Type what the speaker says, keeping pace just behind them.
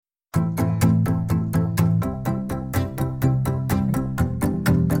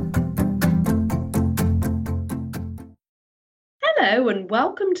Hello and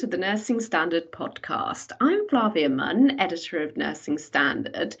welcome to the Nursing Standard podcast. I'm Flavia Munn, editor of Nursing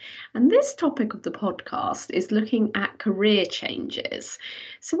Standard, and this topic of the podcast is looking at career changes.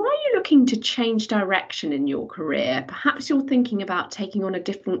 So are you looking to change direction in your career? Perhaps you're thinking about taking on a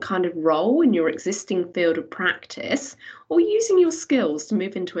different kind of role in your existing field of practice, or using your skills to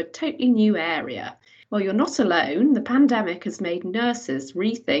move into a totally new area. Well, you're not alone. The pandemic has made nurses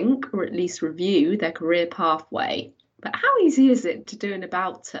rethink or at least review their career pathway. But how easy is it to do an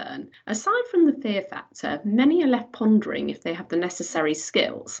about turn? Aside from the fear factor, many are left pondering if they have the necessary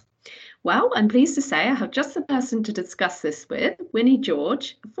skills. Well, I'm pleased to say I have just the person to discuss this with, Winnie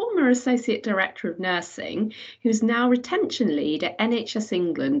George, a former Associate Director of Nursing, who's now Retention Lead at NHS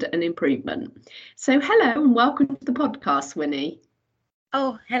England and Improvement. So hello and welcome to the podcast, Winnie.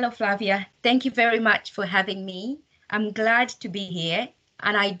 Oh, hello, Flavia. Thank you very much for having me. I'm glad to be here,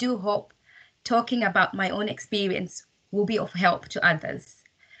 and I do hope talking about my own experience will be of help to others.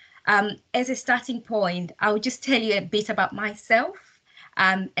 As a starting point, I'll just tell you a bit about myself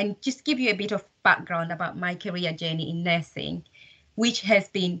and just give you a bit of background about my career journey in nursing, which has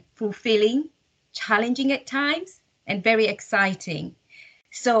been fulfilling, challenging at times, and very exciting.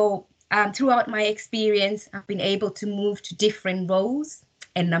 So throughout my experience, I've been able to move to different roles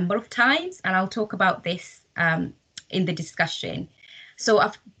a number of times, and I'll talk about this in the discussion. So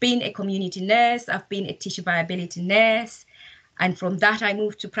I've been a community nurse, I've been a tissue viability nurse, and from that I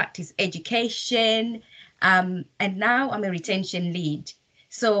moved to practice education, and now I'm a retention lead.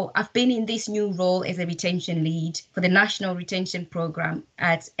 So I've been in this new role as a retention lead for the National Retention Programme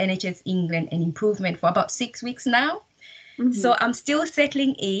at NHS England and Improvement for about 6 weeks now. Mm-hmm. So I'm still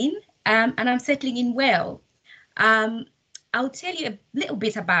settling in, and I'm settling in well. I'll tell you a little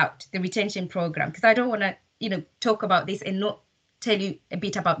bit about the retention programme because I don't want to, talk about this and not tell you a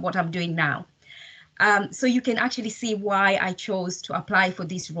bit about what I'm doing now. So you can actually see why I chose to apply for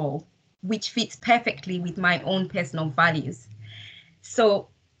this role, which fits perfectly with my own personal values. So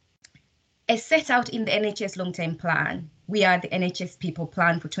as set out in the NHS long-term plan, we are the NHS People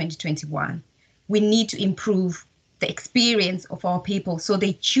Plan for 2021. We need to improve the experience of our people so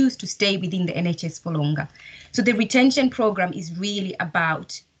they choose to stay within the NHS for longer. So the retention programme is really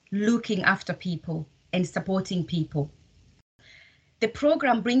about looking after people and supporting people. The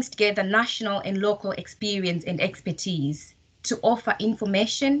programme brings together national and local experience and expertise to offer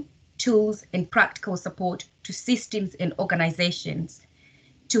information, tools and practical support to systems and organisations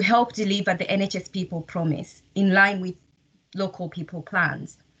to help deliver the NHS People Promise in line with local people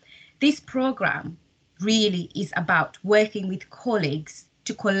plans. This programme really is about working with colleagues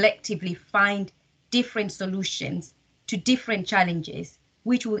to collectively find different solutions to different challenges,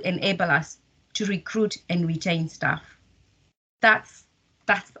 which will enable us to recruit and retain staff. That's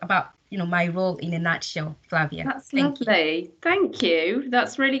about my role in a nutshell, Flavia. That's lovely. Thank you.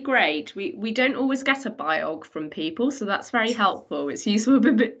 That's really great. We don't always get a biog from people, so that's very helpful. It's useful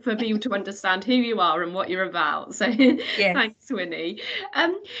for people to understand who you are and what you're about. So yes. Thanks, Winnie.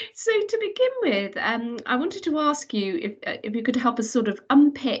 So to begin with, I wanted to ask you if you could help us sort of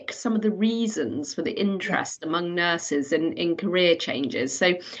unpick some of the reasons for the interest among nurses in career changes.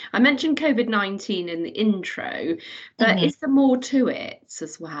 So I mentioned COVID-19 in the intro, but is there more to it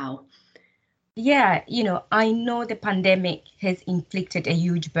as well? Yeah, I know the pandemic has inflicted a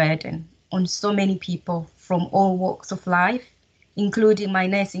huge burden on so many people from all walks of life, including my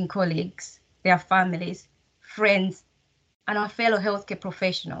nursing colleagues, their families, friends, and our fellow healthcare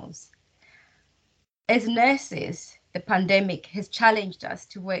professionals. As nurses, the pandemic has challenged us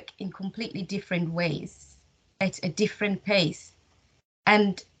to work in completely different ways, at a different pace.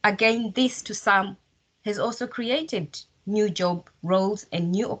 And again, this to some has also created new job roles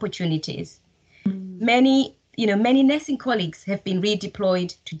and new opportunities. Many nursing colleagues have been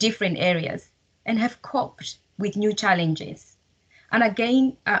redeployed to different areas and have coped with new challenges. And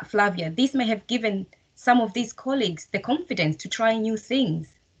again, Flavia, this may have given some of these colleagues the confidence to try new things.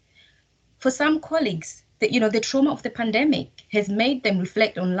 For some colleagues, the trauma of the pandemic has made them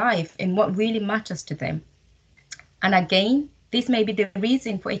reflect on life and what really matters to them. And again, this may be the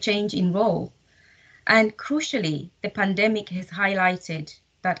reason for a change in role. And crucially, the pandemic has highlighted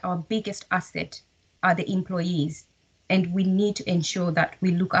that our biggest asset are the employees, and we need to ensure that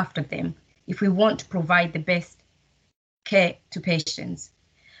we look after them if we want to provide the best care to patients.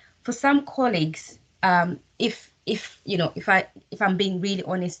 For some colleagues, if I'm being really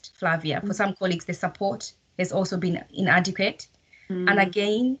honest, Flavia, for some colleagues the support has also been inadequate, and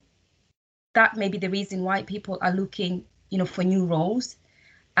again, that may be the reason why people are looking, for new roles,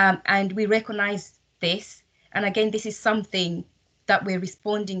 and we recognise this. And again, this is something that we're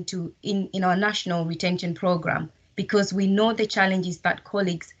responding to in our national retention programme because we know the challenges that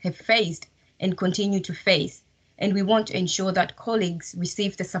colleagues have faced and continue to face, and we want to ensure that colleagues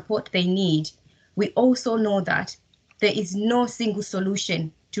receive the support they need. We also know that there is no single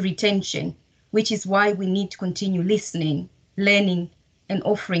solution to retention, which is why we need to continue listening, learning, and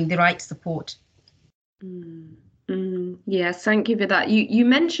offering the right support. Yes, thank you for that. You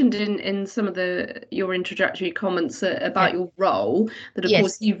mentioned in some of your introductory comments about your role that, of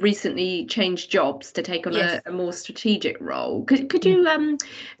course, you've recently changed jobs to take on a more strategic role. Could you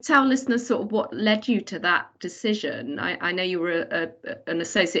tell listeners sort of what led you to that decision? I know you were an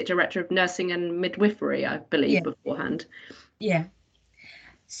associate director of nursing and midwifery, I believe, beforehand. Yeah.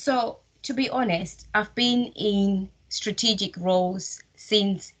 So to be honest, I've been in strategic roles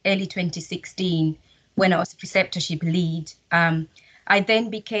since early 2016 when I was preceptorship lead. I then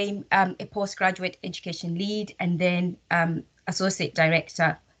became a postgraduate education lead and then associate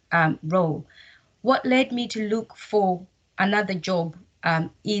director role. What led me to look for another job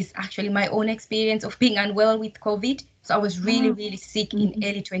is actually my own experience of being unwell with COVID. So I was really sick in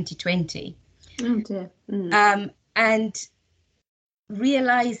early 2020. Oh dear. And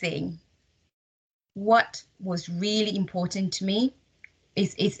realizing what was really important to me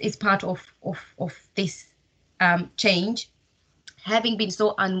is part of this change. Having been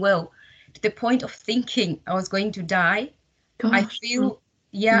so unwell to the point of thinking I was going to die. Gosh.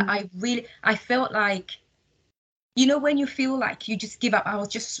 I felt like, you know, when you feel like you just give up. I was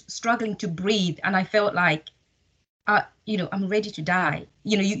just struggling to breathe, and I felt like, I'm ready to die.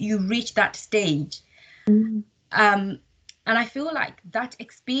 You reach that stage. And I feel like that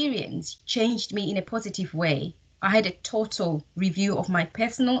experience changed me in a positive way. I had a total review of my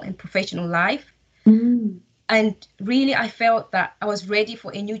personal and professional life. And really, I felt that I was ready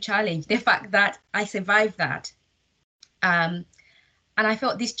for a new challenge. The fact that I survived that. And I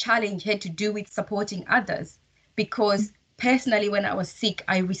felt this challenge had to do with supporting others, because personally, when I was sick,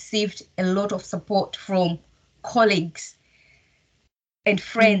 I received a lot of support from colleagues and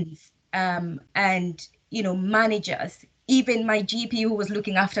friends and, managers. Even my GP who was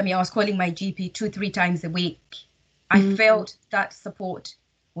looking after me, I was calling my GP 2-3 times a week. I felt that support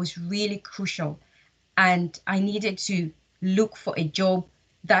was really crucial, and I needed to look for a job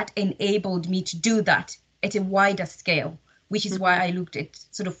that enabled me to do that at a wider scale, which is why I looked at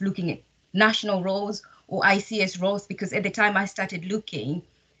looking at national roles or ICS roles, because at the time I started looking,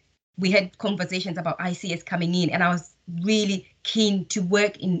 we had conversations about ICS coming in, and I was really keen to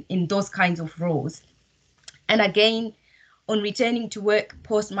work in those kinds of roles. And again, on returning to work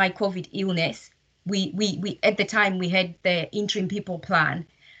post my COVID illness, we at the time we had the interim people plan,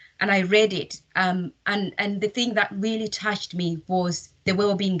 and I read it. And the thing that really touched me was the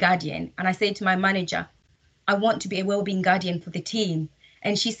wellbeing guardian. And I said to my manager, I want to be a wellbeing guardian for the team.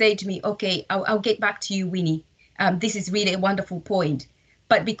 And she said to me, okay, I'll get back to you, Winnie. This is really a wonderful point.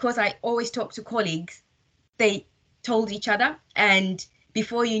 But because I always talk to colleagues, they told each other. And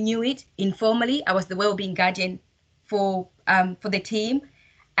before you knew it, informally, I was the wellbeing guardian for the team,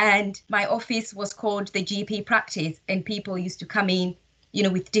 and my office was called the GP practice, and people used to come in,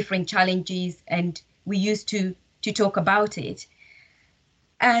 with different challenges, and we used to talk about it.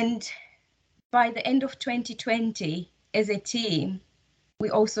 And by the end of 2020, as a team, we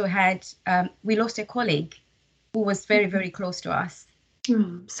also had we lost a colleague who was very, very close to us.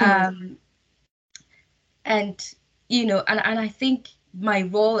 And I think my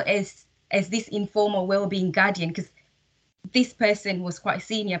role as this informal wellbeing guardian, because this person was quite a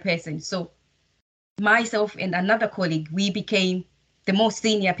senior person. So myself and another colleague, we became the most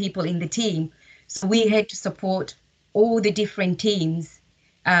senior people in the team. So we had to support all the different teams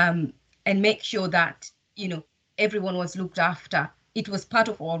and make sure that, everyone was looked after. It was part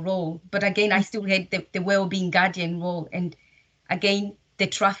of our role. But again, I still had the wellbeing guardian role. And again, the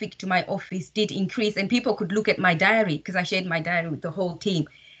traffic to my office did increase, and people could look at my diary, because I shared my diary with the whole team.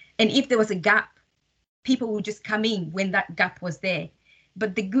 And if there was a gap, people would just come in when that gap was there.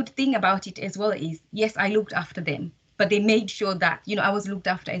 But the good thing about it as well is, yes, I looked after them, but they made sure that, I was looked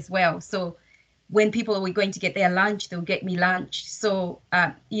after as well. So when people were going to get their lunch, they'll get me lunch. So,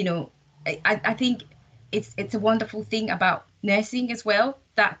 I think it's a wonderful thing about nursing as well,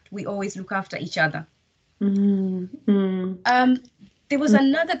 that we always look after each other. There was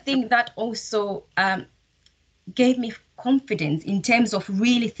another thing that also gave me confidence in terms of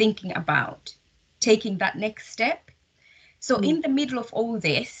really thinking about taking that next step. So in the middle of all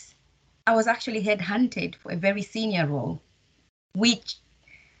this, I was actually headhunted for a very senior role, which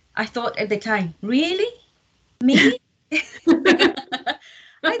I thought at the time, really? Me? I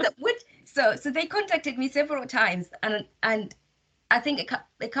thought, what? So they contacted me several times, and I think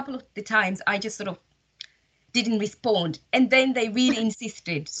a couple of the times I just sort of didn't respond. And then they really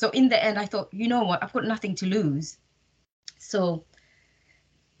insisted. So in the end, I thought, you know what, I've got nothing to lose. So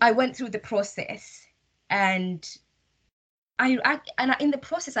I went through the process, and in the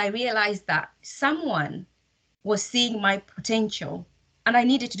process, I realized that someone was seeing my potential and I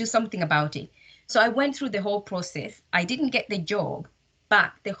needed to do something about it. So I went through the whole process. I didn't get the job,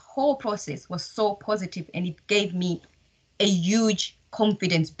 but the whole process was so positive and it gave me a huge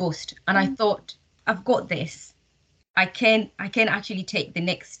confidence boost. And I thought, I've got this. I can actually take the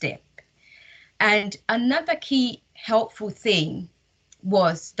next step. And another key helpful thing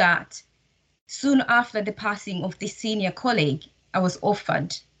was that soon after the passing of this senior colleague, I was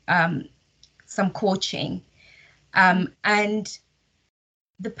offered some coaching. And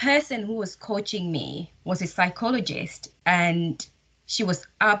the person who was coaching me was a psychologist, and she was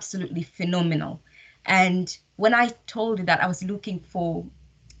absolutely phenomenal. And when I told her that I was looking for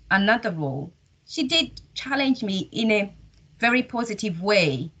another role, she did challenge me in a very positive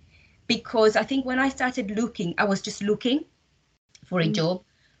way, because I think when I started looking, I was just looking for a job.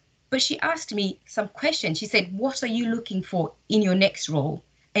 But she asked me some questions. She said, what are you looking for in your next role?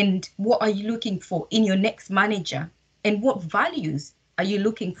 And what are you looking for in your next manager? And what values are you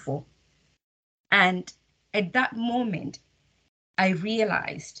looking for? And at that moment, I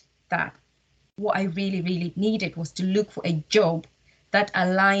realized that what I really, really needed was to look for a job that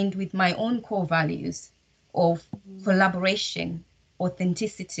aligned with my own core values of collaboration,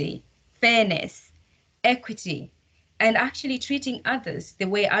 authenticity, fairness, equity, and actually treating others the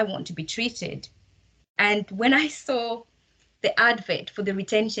way I want to be treated. And when I saw the advert for the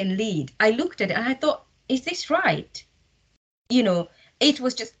retention lead, I looked at it and I thought, is this right? You know, it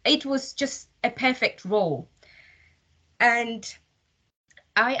was just a perfect role. And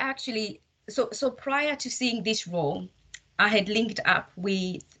I actually, so prior to seeing this role, I had linked up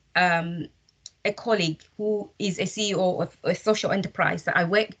with a colleague who is a CEO of a social enterprise that I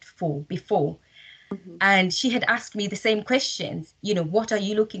worked for before. And she had asked me the same questions, you know, what are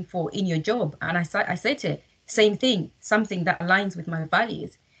you looking for in your job? And I said to her, same thing, something that aligns with my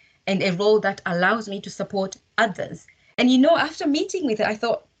values and a role that allows me to support others. And, you know, after meeting with her, I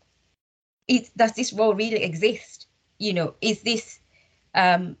thought, does this role really exist? You know, is this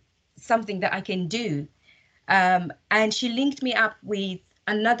something that I can do? And she linked me up with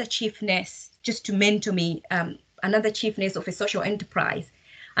another chief nurse just to mentor me, another chief nurse of a social enterprise.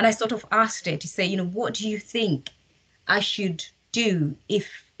 And I sort of asked her to say, you know, what do you think I should do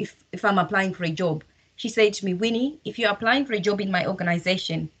if I'm applying for a job? She said to me, Winnie, if you're applying for a job in my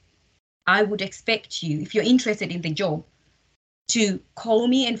organization, I would expect you, if you're interested in the job, to call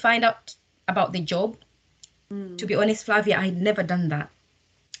me and find out about the job. To be honest, Flavia, I had never done that.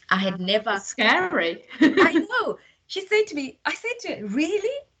 I had never. It's scary. I know. She said to me, I said to her,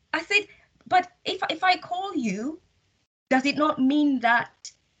 really? I said, but if I call you, does it not mean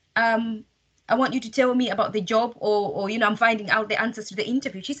that I want you to tell me about the job, or you know, I'm finding out the answers to the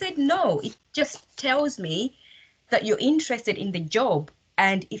interview? She said, no, it just tells me that you're interested in the job.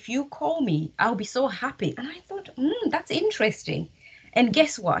 And if you call me, I'll be so happy. And I thought, that's interesting. And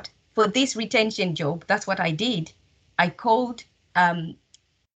guess what? For this retention job, that's what I did. I called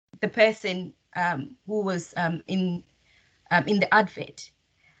the person who was in the advert,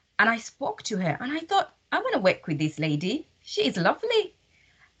 and I spoke to her, and I thought, I want to work with this lady. She is lovely.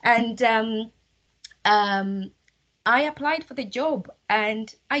 And I applied for the job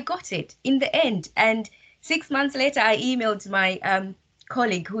and I got it in the end. And 6 months later, I emailed my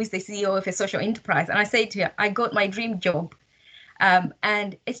colleague who is the CEO of a social enterprise, and I said to her, I got my dream job.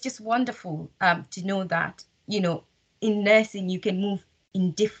 And it's just wonderful to know that, you know, in nursing, you can move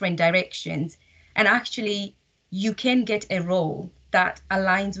in different directions, and actually you can get a role that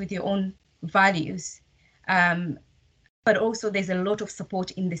aligns with your own values. But also there's a lot of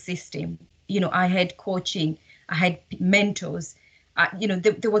support in the system. You know, I had coaching, I had mentors, you know,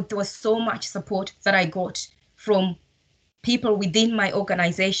 there was so much support that I got from people within my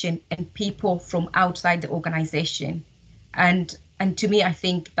organization and people from outside the organization. And to me, I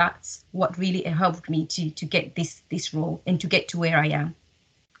think that's what really helped me to get this role and to get to where I am.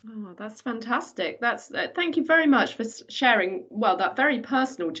 Oh, that's fantastic. That's thank you very much for sharing, well, that very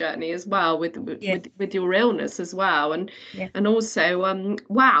personal journey as well with your illness as well, and also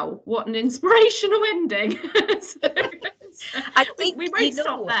wow, what an inspirational ending. I think we won't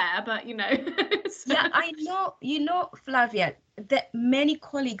stop there, but you know. Yeah, I know, you know, Flavia, that many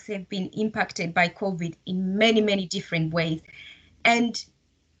colleagues have been impacted by COVID in many different ways. And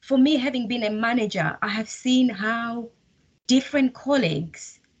for me, having been a manager, I have seen how different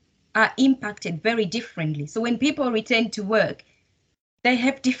colleagues are impacted very differently. So when people return to work, they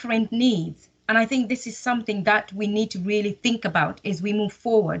have different needs. And I think this is something that we need to really think about as we move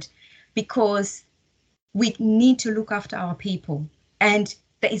forward, because we need to look after our people. And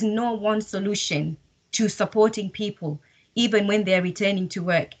there is no one solution to supporting people, even when they're returning to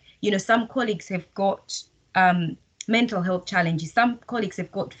work. Some colleagues have got mental health challenges. Some colleagues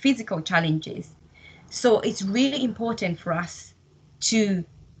have got physical challenges. So it's really important for us to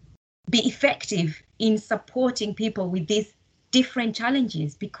be effective in supporting people with these different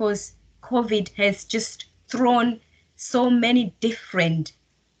challenges, because COVID has just thrown so many different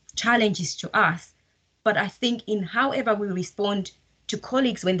challenges to us. But I think in however we respond to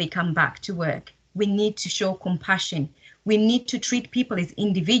colleagues when they come back to work, we need to show compassion. We need to treat people as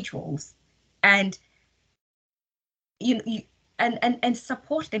individuals, and and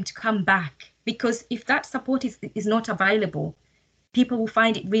support them to come back, because if that support is not available, people will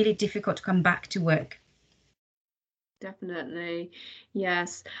find it really difficult to come back to work. Definitely.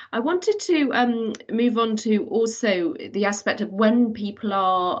 Yes. I wanted to move on to also the aspect of when people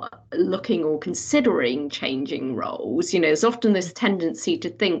are looking or considering changing roles. There's often this tendency to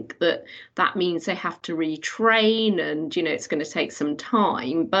think that that means they have to retrain and, it's going to take some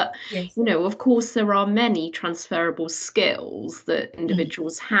time. But, Yes. Of course, there are many transferable skills that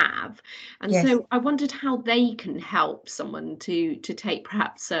individuals have. And Yes. so I wondered how they can help someone to take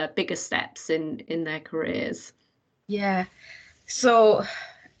perhaps bigger steps in their careers. Yeah. So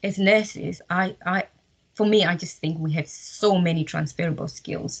as nurses, for me, I just think we have so many transferable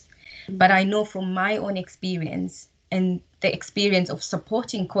skills. But I know from my own experience and the experience of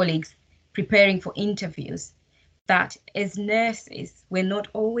supporting colleagues preparing for interviews, that as nurses, we're not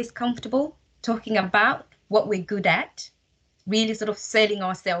always comfortable talking about what we're good at, really sort of selling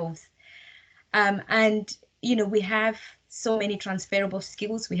ourselves. And, we have so many transferable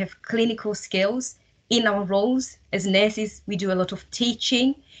skills. We have clinical skills in our roles as nurses. We do a lot of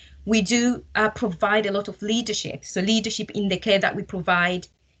teaching. We do provide a lot of leadership. So leadership in the care that we provide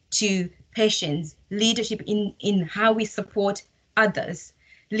to patients, leadership in how we support others,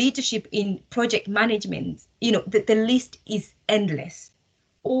 leadership in project management. The list is endless.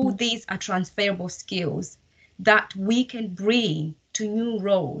 All these are transferable skills that we can bring to new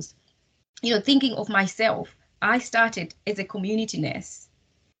roles. Thinking of myself, I started as a community nurse,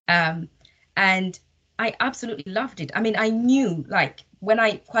 and I absolutely loved it. I mean, I knew, like, when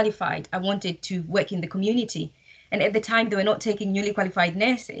I qualified, I wanted to work in the community. And at the time, they were not taking newly qualified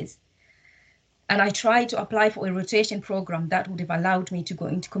nurses. And I tried to apply for a rotation program that would have allowed me to go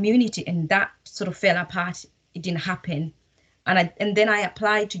into community, and that sort of fell apart. It didn't happen. And then I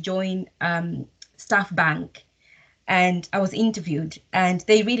applied to join Staff Bank, and I was interviewed, and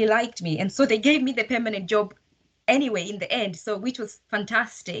they really liked me. And so they gave me the permanent job anyway in the end, so which was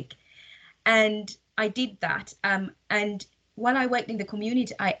fantastic. And I did that. And while I worked in the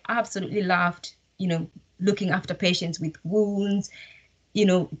community, I absolutely loved, looking after patients with wounds,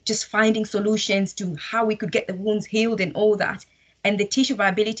 just finding solutions to how we could get the wounds healed and all that. And the tissue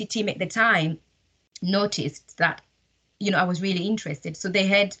viability team at the time noticed that, I was really interested. So they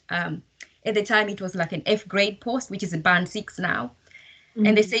had, at the time, it was like an F grade post, which is a band 6 now.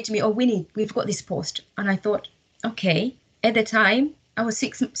 And they said to me, "Oh, Winnie, we've got this post." And I thought, okay. At the time, I was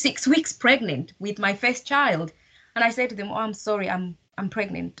six weeks pregnant with my first child. And I said to them, "Oh, I'm sorry, I'm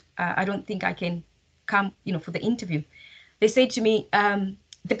pregnant. I don't think I can come, for the interview." They said to me,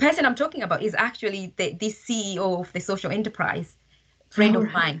 the person I'm talking about is actually the CEO of the social enterprise, friend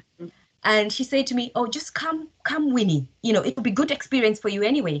of mine. And she said to me, "Oh, just come, Winnie. It will be good experience for you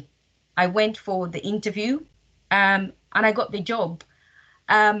anyway." I went for the interview, and I got the job.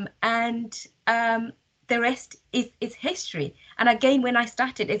 And the rest is history. And again, when I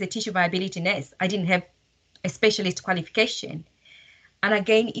started as a tissue viability nurse, I didn't have a specialist qualification. And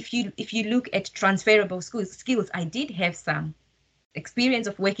again, if you look at transferable skills, I did have some experience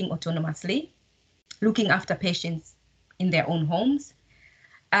of working autonomously, looking after patients in their own homes.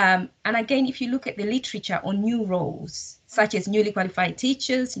 And again, if you look at the literature on new roles, such as newly qualified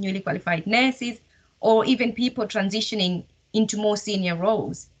teachers, newly qualified nurses, or even people transitioning into more senior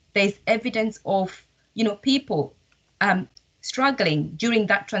roles, there's evidence of, people struggling during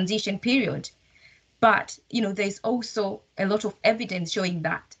that transition period. But, there's also a lot of evidence showing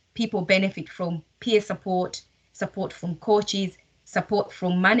that people benefit from peer support, support from coaches, support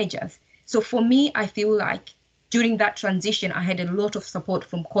from managers. So for me, I feel like during that transition, I had a lot of support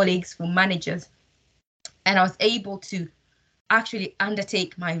from colleagues, from managers, and I was able to actually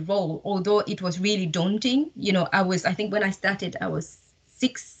undertake my role, although it was really daunting. I think when I started, I was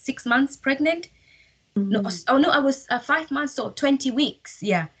six months pregnant. I was 5 months or 20 weeks.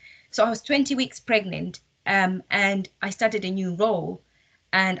 Yeah. So I was 20 weeks pregnant, and I started a new role.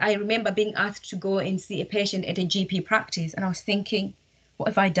 And I remember being asked to go and see a patient at a GP practice. And I was thinking, what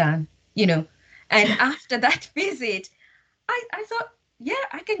have I done? You know, and after that visit, I thought, yeah,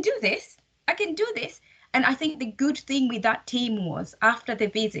 I can do this. I can do this. And I think the good thing with that team was after the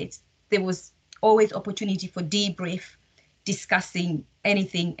visit, there was always opportunity for debrief, discussing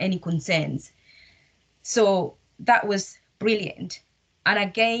anything, any concerns. So that was brilliant. And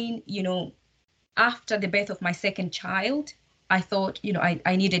again, you know, after the birth of my second child, I thought, you know,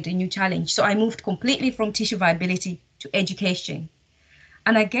 I needed a new challenge. So I moved completely from tissue viability to education.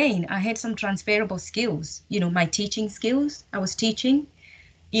 And again, I had some transferable skills, you know, my teaching skills, I was teaching,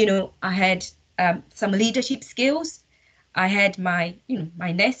 you know, I had some leadership skills. I had my, you know,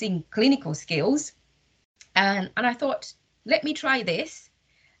 my nursing clinical skills. And I thought, let me try this.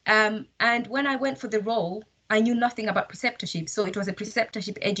 And when I went for the role, I knew nothing about preceptorship. So it was a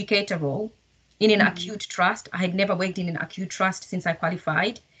preceptorship educator role in an acute trust. I had never worked in an acute trust since I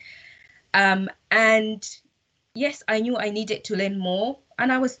qualified. And yes, I knew I needed to learn more.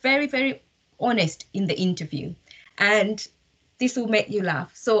 And I was very, very honest in the interview. And this will make you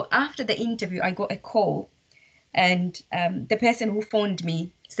laugh. So after the interview, I got a call, and the person who phoned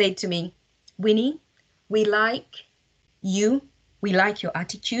me said to me, Winnie, we like you, we like your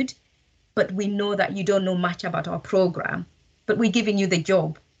attitude, but we know that you don't know much about our program, but we're giving you the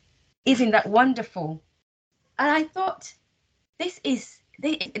job. Isn't that wonderful? And I thought, this is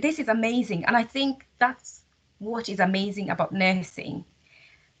amazing. And I think that's what is amazing about nursing.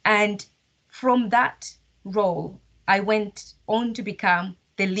 And from that role, I went on to become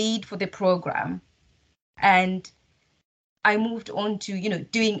the lead for the program. And I moved on to, you know,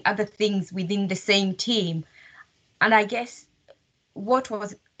 doing other things within the same team. And I guess what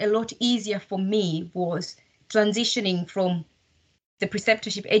was a lot easier for me was transitioning from the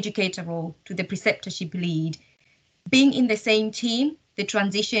preceptorship educator role to the preceptorship lead. Being in the same team, the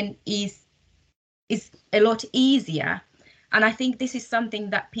transition is a lot easier. And I think this is something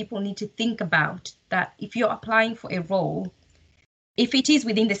that people need to think about, that if you're applying for a role, if it is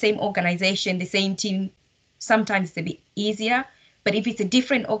within the same organization, the same team, sometimes it's a bit easier. But if it's a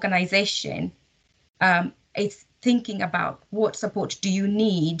different organization, it's thinking about what support do you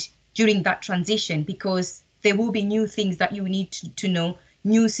need during that transition, because there will be new things that you need to know,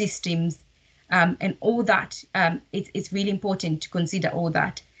 new systems, and all that. It's really important to consider all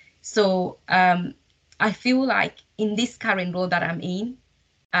that. So I feel like in this current role that I'm in,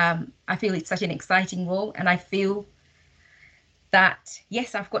 I feel it's such an exciting role, and I feel that,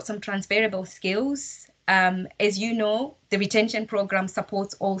 yes, I've got some transferable skills. As you know, the retention program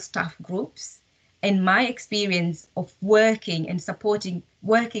supports all staff groups, and my experience of working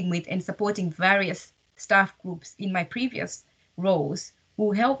with and supporting various staff groups in my previous roles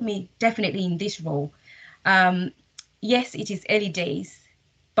will help me definitely in this role. Yes, it is early days,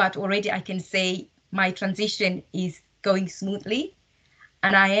 but already I can say my transition is going smoothly,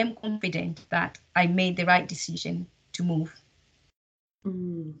 and I am confident that I made the right decision to move.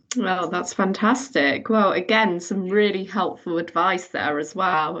 Well, that's fantastic. Well, again, some really helpful advice there as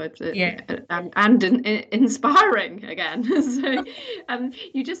well, Yeah. and inspiring again. So,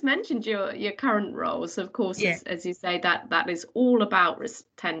 you just mentioned your current role. So, of course, Yeah. as you say, that is all about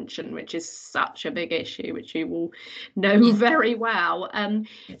retention, which is such a big issue, which you will know very well.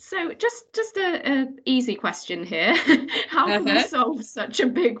 So, just a easy question here: how can we solve such a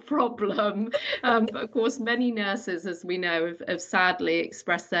big problem? But of course, many nurses, as we know, have sadly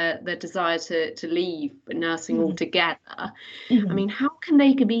express their desire to leave nursing altogether. I mean, how can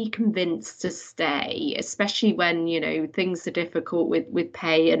they be convinced to stay, especially when, you know, things are difficult with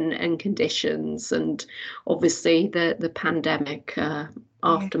pay and conditions, and obviously the pandemic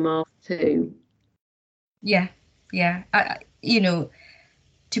aftermath too? Yeah. You know,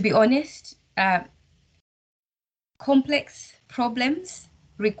 to be honest, complex problems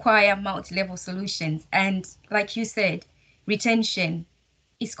require multi-level solutions, and like you said, retention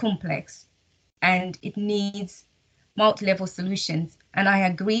is complex and it needs multi-level solutions. And I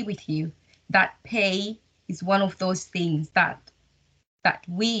agree with you that pay is one of those things that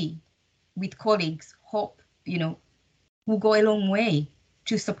we with colleagues hope, you know, will go a long way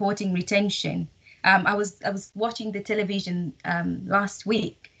to supporting retention. I was watching the television last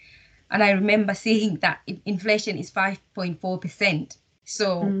week, and I remember seeing that inflation is 5.4%.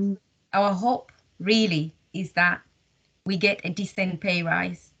 So our hope really is that we get a decent pay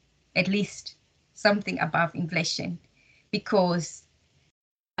rise, at least something above inflation, because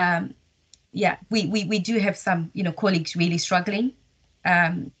we do have some, you know, colleagues really struggling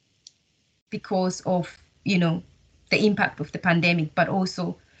because of, you know, the impact of the pandemic, but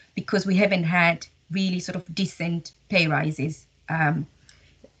also because we haven't had really sort of decent pay rises.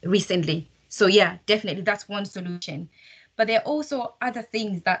 recently. So yeah, definitely that's one solution. But there are also other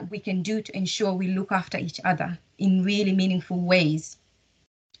things that we can do to ensure we look after each other in really meaningful ways.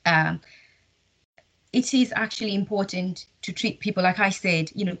 It is actually important to treat people, like I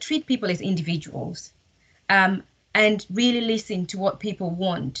said, treat people as individuals, and really listen to what people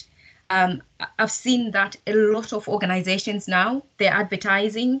want. I've seen that a lot of organizations now, they're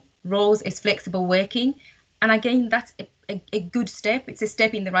advertising roles as flexible working. And again, that's a good step. It's a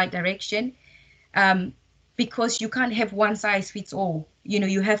step in the right direction, because you can't have one size fits all.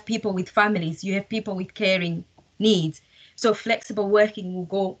 You have people with families, you have people with caring needs. So flexible working will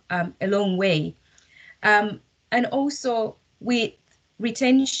go a long way. And also with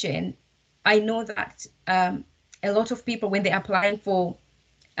retention, I know that a lot of people, when they're applying for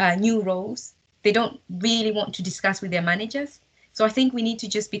new roles, they don't really want to discuss with their managers. So I think we need to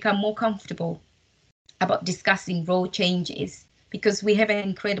just become more comfortable about discussing role changes, because we have an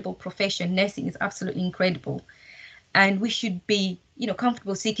incredible profession. Nursing is absolutely incredible. And we should be,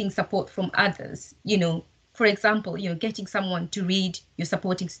 comfortable seeking support from others. For example, getting someone to read your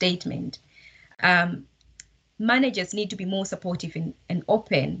supporting statement. Managers need to be more supportive and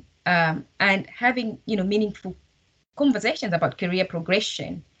open, and having, meaningful conversations about career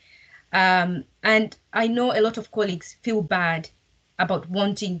progression. And I know a lot of colleagues feel bad about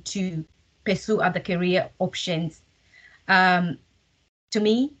wanting to pursue other career options. To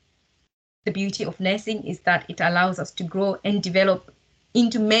me, the beauty of nursing is that it allows us to grow and develop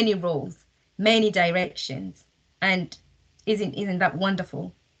into many roles, many directions. And isn't that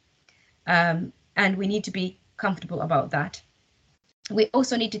wonderful? And we need to be comfortable about that. We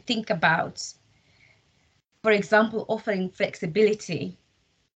also need to think about, for example, offering flexibility,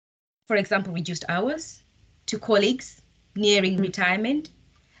 for example, reduced hours to colleagues nearing retirement,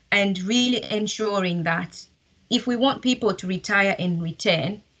 and really ensuring that if we want people to retire and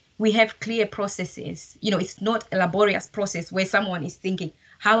return, we have clear processes. It's not a laborious process where someone is thinking,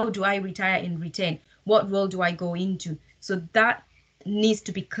 how do I retire and return? What role do I go into? So that needs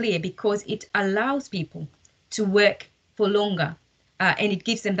to be clear, because it allows people to work for longer, and it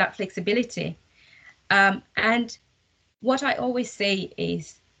gives them that flexibility. And what I always say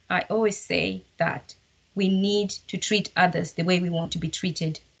that we need to treat others the way we want to be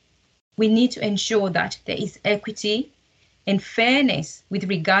treated. We need to ensure that there is equity and fairness with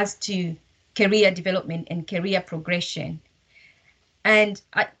regards to career development and career progression. And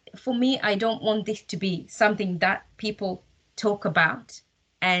for me, I don't want this to be something that people talk about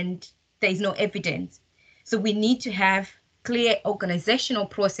and there is no evidence. So we need to have clear organizational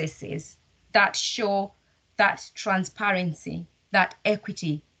processes that show that transparency, that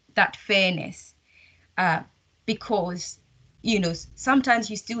equity, that fairness, because sometimes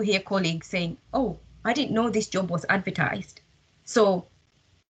you still hear colleagues saying, oh, I didn't know this job was advertised. So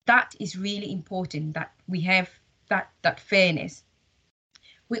that is really important, that we have that fairness.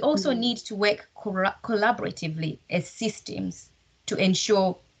 We also need to work collaboratively as systems to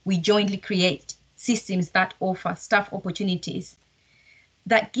ensure we jointly create systems that offer staff opportunities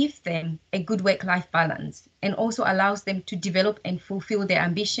that give them a good work-life balance and also allows them to develop and fulfill their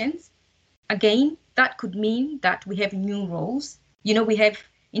ambitions. Again, that could mean that we have new roles. We have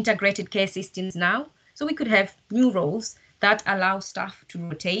integrated care systems now, so we could have new roles that allow staff to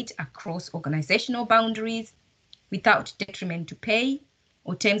rotate across organizational boundaries without detriment to pay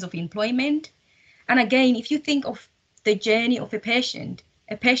or terms of employment. And again, if you think of the journey of a patient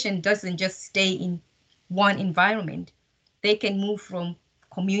doesn't just stay in one environment. They can move from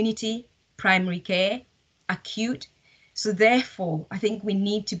community, primary care, acute. So therefore, I think we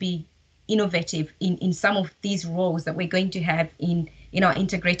need to be innovative in some of these roles that we're going to have in our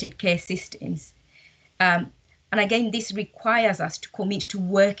integrated care systems. And again, this requires us to commit to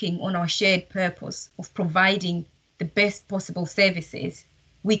working on our shared purpose of providing the best possible services.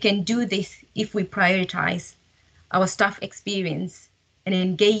 We can do this if we prioritize our staff experience and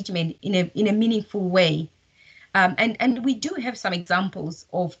engagement in a meaningful way. And we do have some examples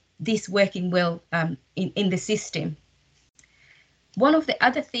of this working well in the system. One of the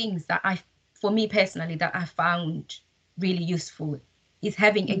other things that for me personally, that I found really useful is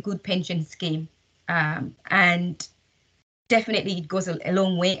having a good pension scheme. And definitely it goes a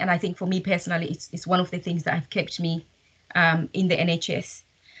long way. And I think for me personally, it's one of the things that have kept me in the NHS.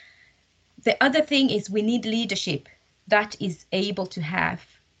 The other thing is we need leadership that is able to have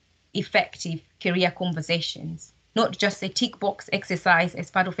effective career conversations, not just a tick box exercise as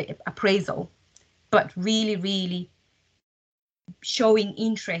part of an appraisal, but really, really showing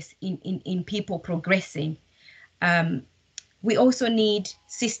interest in people progressing. We also need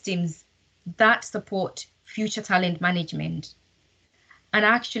systems that support future talent management. And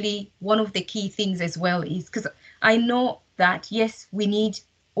actually, one of the key things as well is because I know that, yes, we need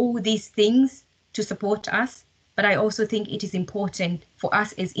all these things to support us, but I also think it is important for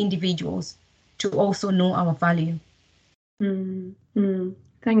us as individuals to also know our value.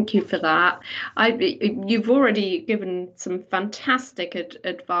 Thank you for that. You've already given some fantastic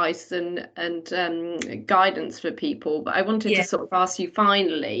advice and guidance for people, but I wanted to sort of ask you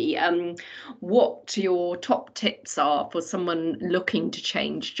finally what your top tips are for someone looking to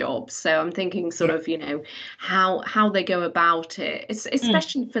change jobs. So I'm thinking sort of, how they go about it,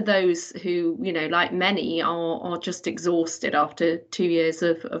 especially for those who, like many are just exhausted after 2 years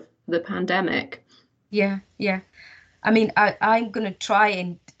of the pandemic. Yeah. I mean, I'm going to try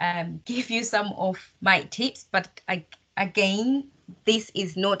and give you some of my tips, but again, this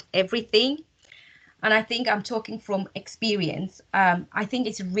is not everything. And I think I'm talking from experience. I think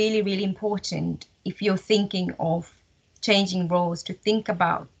it's really, really important if you're thinking of changing roles to think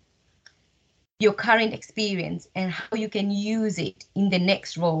about your current experience and how you can use it in the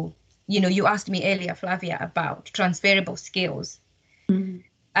next role. You asked me earlier, Flavia, about transferable skills.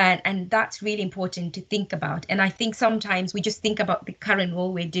 And that's really important to think about. And I think sometimes we just think about the current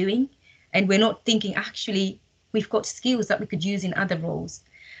role we're doing, and we're not thinking, actually, we've got skills that we could use in other roles.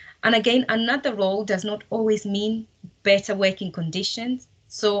 And again, another role does not always mean better working conditions.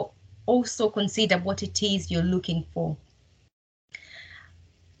 So also consider what it is you're looking for.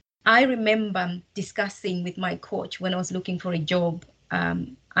 I remember discussing with my coach when I was looking for a job,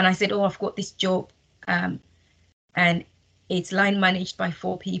 and I said, I've got this job, and it's line managed by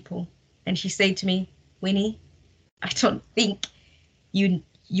 4 people. And she said to me, Winnie, I don't think you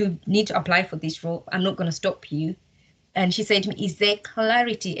need to apply for this role. I'm not going to stop you. And she said to me, is there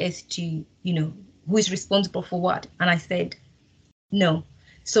clarity as to, who is responsible for what? And I said, no.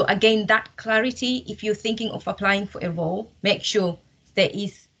 So again, that clarity, if you're thinking of applying for a role, make sure there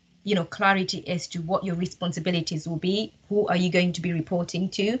is, clarity as to what your responsibilities will be. Who are you going to be reporting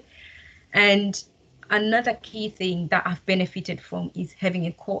to? And another key thing that I've benefited from is having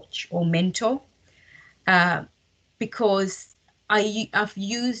a coach or mentor, because I've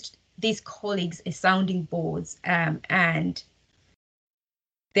used these colleagues as sounding boards, and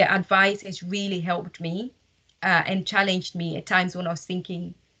their advice has really helped me and challenged me at times when I was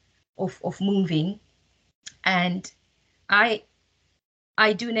thinking of moving. And I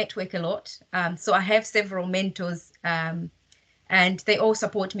do network a lot, so I have several mentors, and they all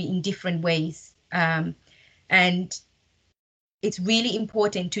support me in different ways. And it's really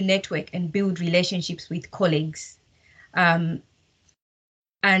important to network and build relationships with colleagues. And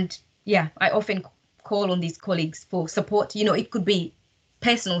I often call on these colleagues for support. It could be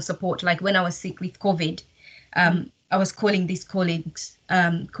personal support, like when I was sick with COVID, I was calling these colleagues,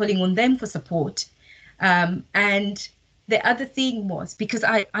 calling on them for support. And the other thing was, because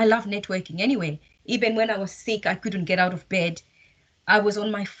I love networking anyway, even when I was sick, I couldn't get out of bed. I was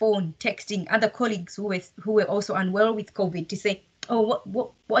on my phone texting other colleagues who were also unwell with COVID to say, oh,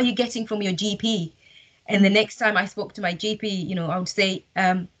 what are you getting from your GP? And the next time I spoke to my GP, I would say,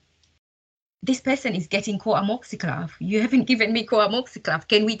 this person is getting co-amoxiclav. You haven't given me co-amoxiclav.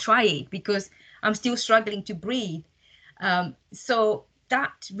 Can we try it? Because I'm still struggling to breathe. So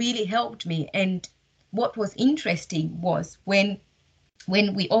that really helped me. And what was interesting was when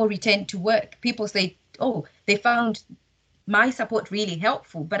we all returned to work, people say, oh, they found my support really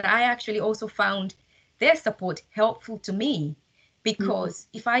helpful, but I actually also found their support helpful to me, because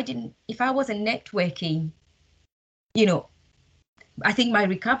if I wasn't networking, I think my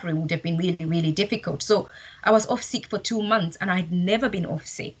recovery would have been really, really difficult. So I was off sick for 2 months, and I'd never been off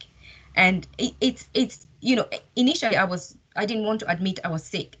sick. And it's initially I didn't want to admit I was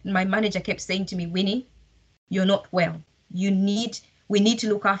sick. My manager kept saying to me, Winnie, you're not well. We need to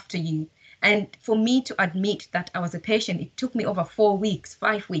look after you. And for me to admit that I was a patient, it took me over 4 weeks,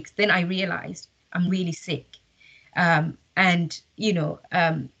 5 weeks. Then I realized I'm really sick. At that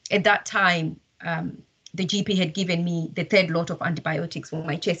time, the GP had given me the 3rd lot of antibiotics for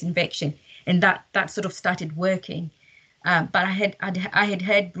my chest infection, and that sort of started working. But I had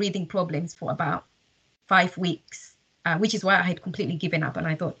had breathing problems for about 5 weeks, which is why I had completely given up. And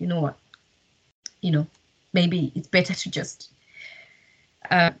I thought, you know what, maybe it's better to just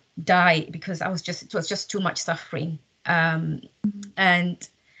die, because it was just too much suffering. And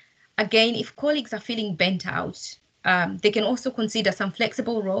again, if colleagues are feeling burnt out, they can also consider some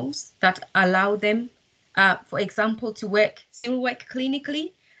flexible roles that allow them, for example, to still work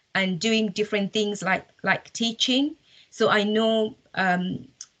clinically and doing different things like teaching. So I know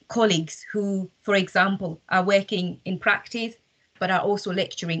colleagues who, for example, are working in practice but are also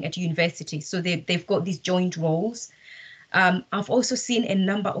lecturing at university. So they've got these joint roles. I've also seen a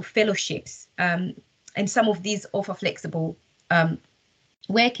number of fellowships, and some of these offer flexible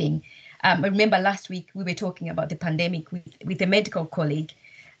working. I remember last week we were talking about the pandemic with a medical colleague,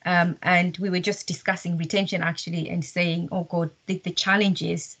 and we were just discussing retention actually, and saying, oh God, the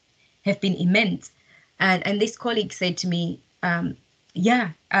challenges have been immense. And this colleague said to me,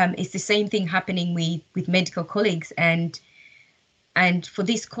 it's the same thing happening with medical colleagues. And for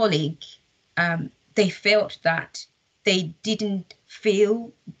this colleague, they felt that they didn't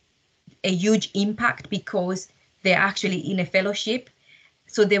feel a huge impact because they're actually in a fellowship.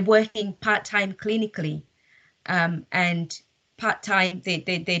 So they're working part-time clinically, and part-time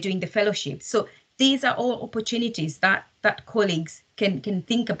they're doing the fellowship. So these are all opportunities that colleagues can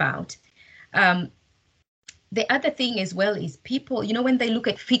think about. The other thing as well is people, when they look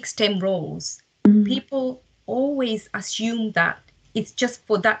at fixed-term roles, people always assume that it's just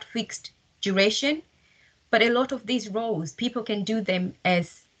for that fixed duration. But a lot of these roles, people can do them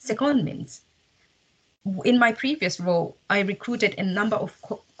as secondments. In my previous role, I recruited a number of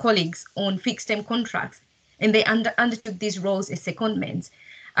colleagues on fixed-term contracts, and they undertook these roles as secondments.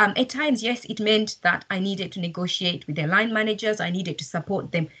 At times, yes, it meant that I needed to negotiate with their line managers, I needed to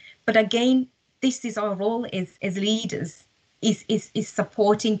support them. But again, this is our role as leaders, is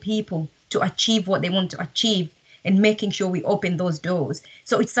supporting people to achieve what they want to achieve and making sure we open those doors.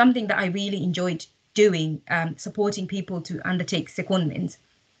 So it's something that I really enjoyed doing, supporting people to undertake secondments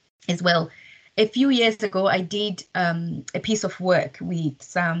as well. A few years ago, I did a piece of work with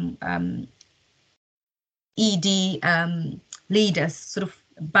some ED leaders, sort of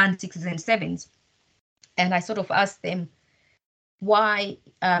band 6s and 7s. And I sort of asked them why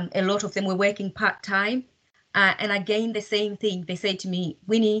a lot of them were working part-time. And again, the same thing. They said to me,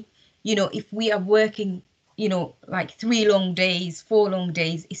 Winnie, if we are working, like 3 long days, 4 long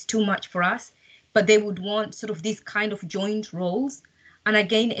days, it's too much for us. But they would want sort of these kind of joint roles. And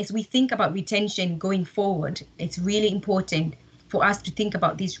again, as we think about retention going forward, it's really important for us to think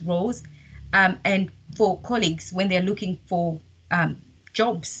about these roles, and for colleagues when they're looking for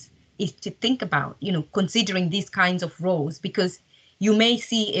jobs, is to think about, considering these kinds of roles, because you may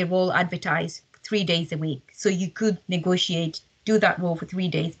see a role advertised 3 days a week. So you could negotiate, do that role for 3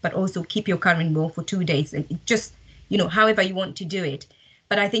 days, but also keep your current role for 2 days, and just, however you want to do it.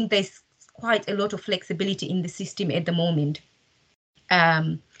 But I think there's quite a lot of flexibility in the system at the moment.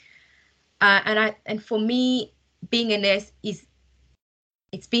 And for me, being a nurse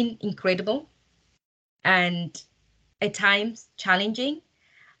it's been incredible and at times challenging,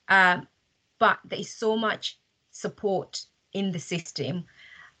 but there is so much support in the system.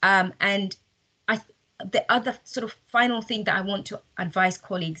 And the other sort of final thing that I want to advise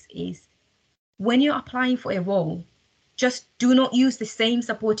colleagues is, when you're applying for a role, just do not use the same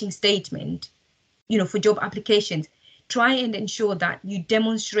supporting statement, for job applications. Try and ensure that you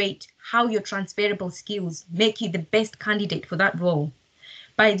demonstrate how your transferable skills make you the best candidate for that role.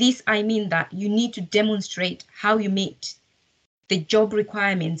 By this, I mean that you need to demonstrate how you meet the job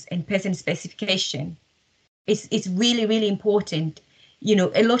requirements and person specification. It's really, really important.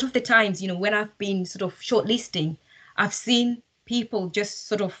 A lot of the times, when I've been sort of shortlisting, I've seen people just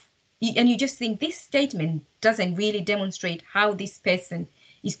sort of, and you just think this statement doesn't really demonstrate how this person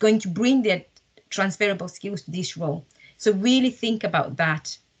is going to bring their transferable skills to this role. So really think about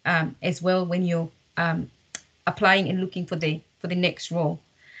that as well when you're applying and looking for the next role.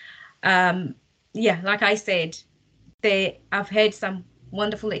 Like I said, I've had some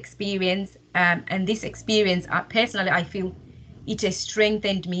wonderful experience, and this experience, personally, I feel it has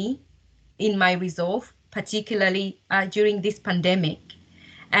strengthened me in my resolve, particularly during this pandemic.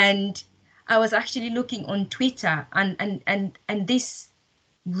 And I was actually looking on Twitter, and this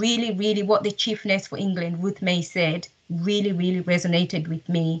really, really, what the Chief Nurse for England, Ruth May, said really, really resonated with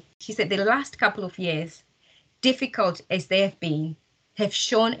me. She said the last couple of years, difficult as they have been, have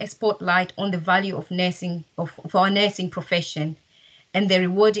shone a spotlight on the value of nursing, of our nursing profession, and the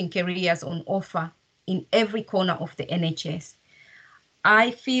rewarding careers on offer in every corner of the NHS.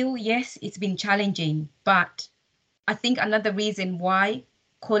 I feel, yes, it's been challenging, but I think another reason why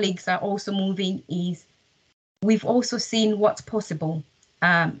colleagues are also moving is we've also seen what's possible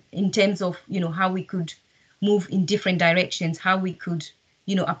in terms of, how we could move in different directions, how we could,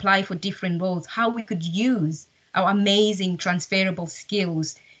 apply for different roles, how we could use our amazing transferable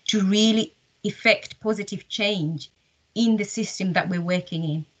skills to really effect positive change in the system that we're working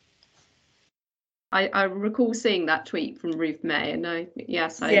in. I recall seeing that tweet from Ruth May, and I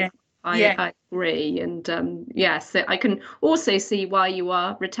I agree. And yes, I can also see why you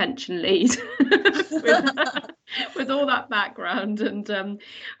are retention lead with all that background. And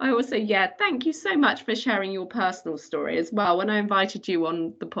I also, thank you so much for sharing your personal story as well. When I invited you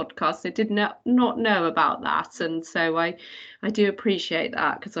on the podcast, I did not know about that. And so I do appreciate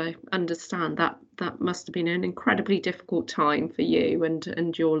that, because I understand that must have been an incredibly difficult time for you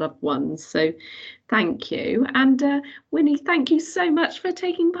and your loved ones. So thank you. And Winnie, thank you so much for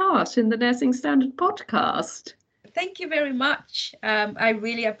taking part in the Nursing Standard podcast. Thank you very much. I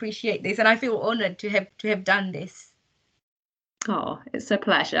really appreciate this, and I feel honoured to have done this. Oh, it's a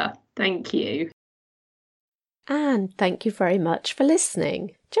pleasure. Thank you. And thank you very much for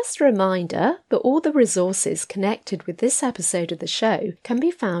listening. Just a reminder that all the resources connected with this episode of the show can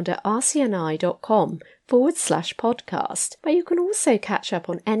be found at rcni.com/podcast, where you can also catch up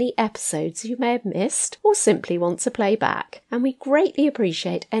on any episodes you may have missed or simply want to play back. And we greatly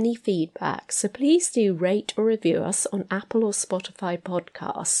appreciate any feedback, so please do rate or review us on Apple or Spotify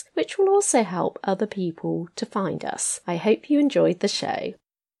podcasts, which will also help other people to find us. I hope you enjoyed the show.